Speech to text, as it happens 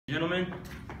gentlemen,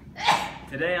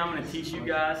 today I'm going to teach you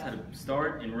guys how to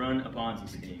start and run a Ponzi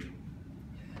scheme.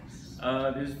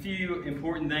 There's a few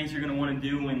important things you're going to want to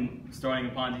do when starting a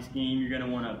Ponzi scheme. You're going to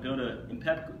want to build an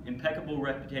impeccable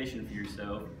reputation for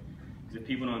yourself, because if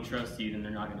people don't trust you, then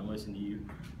they're not going to listen to you.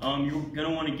 You're going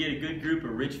to want to get a good group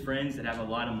of rich friends that have a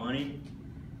lot of money,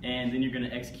 and then you're going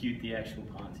to execute the actual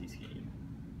Ponzi scheme.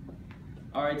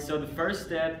 Alright, so the first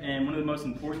step, and one of the most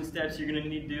important steps you're going to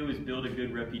need to do, is build a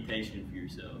good reputation for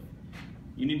yourself.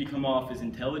 You need to come off as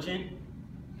intelligent,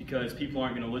 because people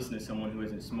aren't going to listen to someone who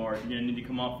isn't smart. You're going to need to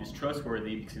come off as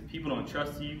trustworthy, because if people don't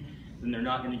trust you, then they're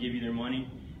not going to give you their money.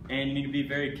 And you need to be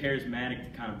very charismatic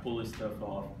to kind of pull this stuff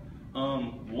off.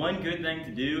 One good thing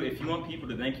to do, if you want people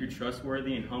to think you're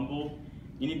trustworthy and humble,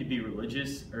 you need to be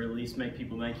religious, or at least make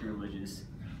people think you're religious.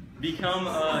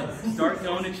 Start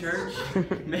going to church,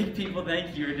 make people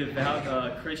think you're a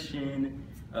devout Christian,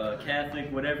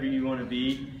 Catholic, whatever you want to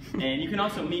be. And you can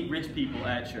also meet rich people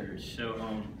at church.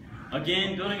 So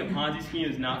again, building a Ponzi scheme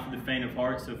is not for the faint of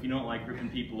heart, so if you don't like ripping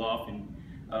people off and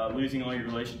losing all your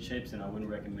relationships, then I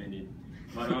wouldn't recommend it.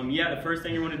 But yeah, the first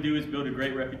thing you want to do is build a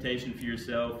great reputation for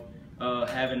yourself.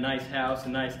 Have a nice house, a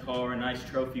nice car, a nice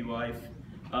trophy wife,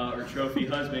 or trophy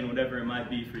husband, whatever it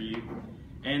might be for you.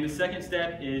 And the second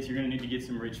step is you're going to need to get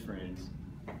some rich friends.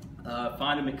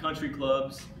 Find them at country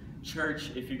clubs,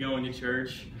 church if you're going to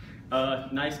church,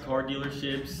 nice car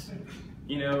dealerships.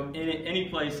 You know, in any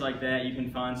place like that you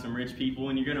can find some rich people,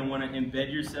 and you're going to want to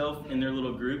embed yourself in their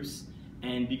little groups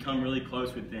and become really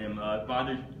close with them. Buy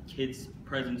their kids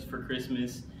presents for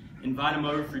Christmas, invite them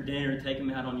over for dinner, take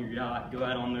them out on your yacht, go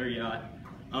out on their yacht.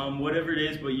 Whatever it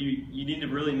is, but you need to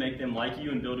really make them like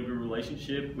you and build a good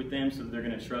relationship with them so that they're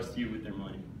going to trust you with their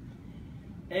money.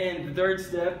 And the third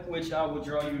step, which I will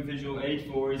draw you a visual aid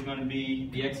for, is going to be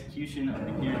the execution of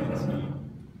the pyramid scheme.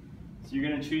 So you're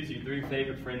going to choose your 3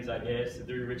 favorite friends, I guess, the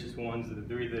 3 richest ones, the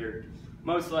 3 that are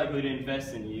most likely to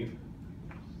invest in you.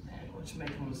 And we'll just make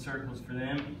little circles for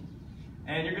them.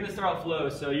 And you're going to start off low,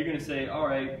 so you're going to say, all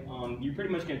right, you're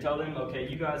pretty much going to tell them, okay,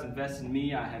 you guys invest in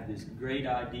me, I have this great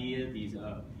idea, these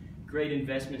great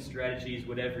investment strategies,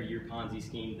 whatever your Ponzi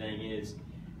scheme thing is,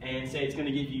 and say it's going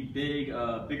to give you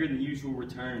bigger than usual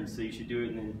returns, so you should do it,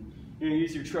 and then you're going to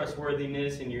use your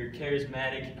trustworthiness and your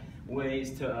charismatic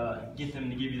ways to get them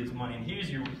to give you this money. And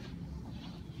here's your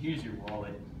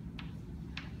wallet.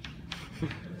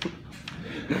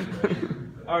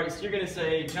 Alright, so you're going to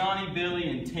say Johnny, Billy,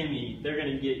 and Timmy, they're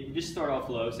going to just start off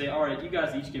low. Say, alright, you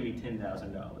guys each give me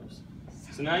 $10,000.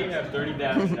 So now you have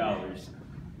 $30,000.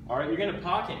 Alright, you're going to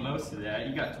pocket most of that.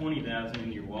 You got $20,000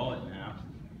 in your wallet now.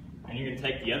 And you're going to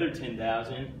take the other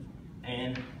 $10,000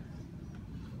 and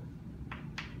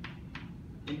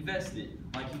invest it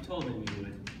like you told them you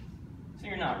would. So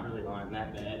you're not really lying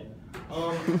that bad.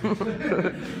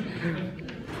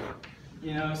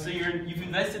 You know, so you've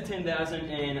invested $10,000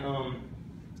 and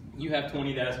you have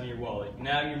 $20,000 in your wallet.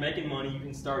 Now you're making money, you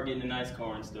can start getting a nice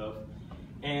car and stuff.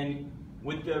 And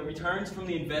with the returns from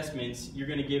the investments, you're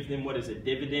going to give them what is a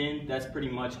dividend. That's pretty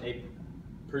much a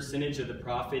percentage of the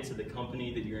profits of the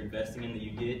company that you're investing in that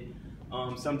you get,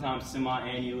 sometimes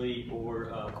semi-annually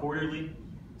or quarterly.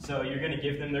 So you're going to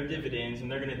give them their dividends,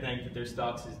 and they're going to think that their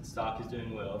stock is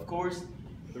doing well. Of course,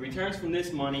 the returns from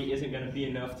this money isn't going to be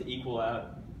enough to equal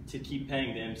out to keep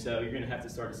paying them, so you're going to have to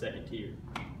start a second tier.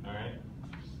 All right.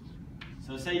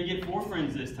 So say you get 4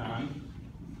 friends this time,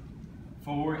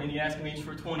 and you ask them each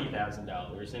for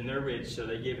 $20,000, and they're rich, so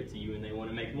they give it to you, and they want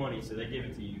to make money, so they give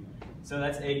it to you. So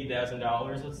that's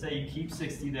 $80,000. Let's say you keep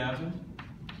 $60,000.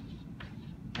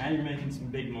 Now you're making some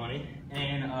big money,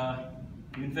 and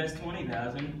you invest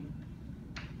 $20,000,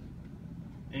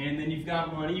 and then you've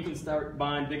got money. You can start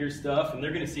buying bigger stuff, and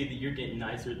they're going to see that you're getting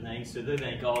nicer things, so they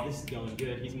think, oh, this is going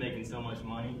good. He's making so much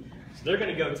money. So they're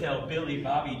going to go tell Billy,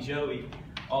 Bobby, Joey,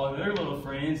 all of their little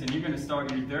friends, and you're going to start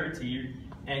your 3rd tier,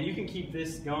 and you can keep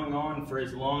this going on for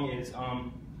as long as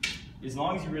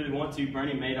you really want to.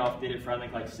 Bernie Madoff did it for I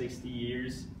think like 60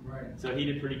 years, right? So he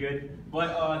did pretty good.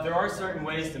 But there are certain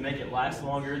ways to make it last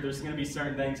longer. There's going to be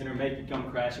certain things that are make it come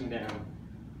crashing down.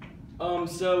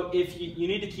 So if you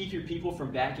need to keep your people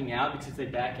from backing out, because if they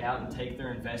back out and take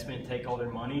their investment, take all their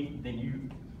money, then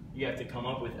you have to come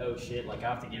up with, oh shit, like I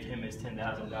have to give him his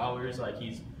 $10,000, like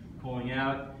he's pulling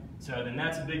out. So then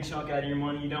that's a big chunk out of your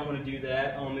money. You don't want to do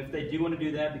that. If they do want to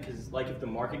do that, because like if the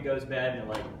market goes bad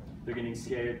and they're getting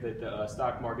scared that the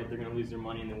stock market, they're going to lose their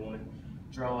money and they want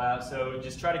to draw out. So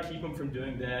just try to keep them from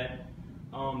doing that.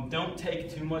 Don't take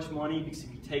too much money, because if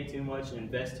you take too much and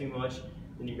invest too much,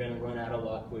 then you're going to run out a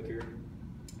lot quicker.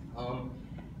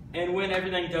 And when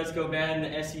everything does go bad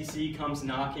and the SEC comes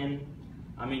knocking,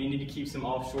 I mean, you need to keep some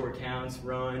offshore accounts,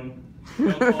 run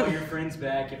Don't call your friends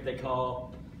back. If they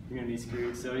call, you're going to be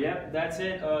screwed. So, yeah, that's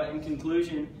it. In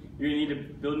conclusion, you're going to need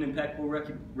to build an impeccable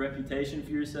reputation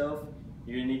for yourself.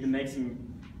 You're going to need to make some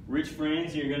rich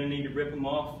friends. You're going to need to rip them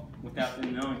off without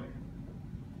them knowing.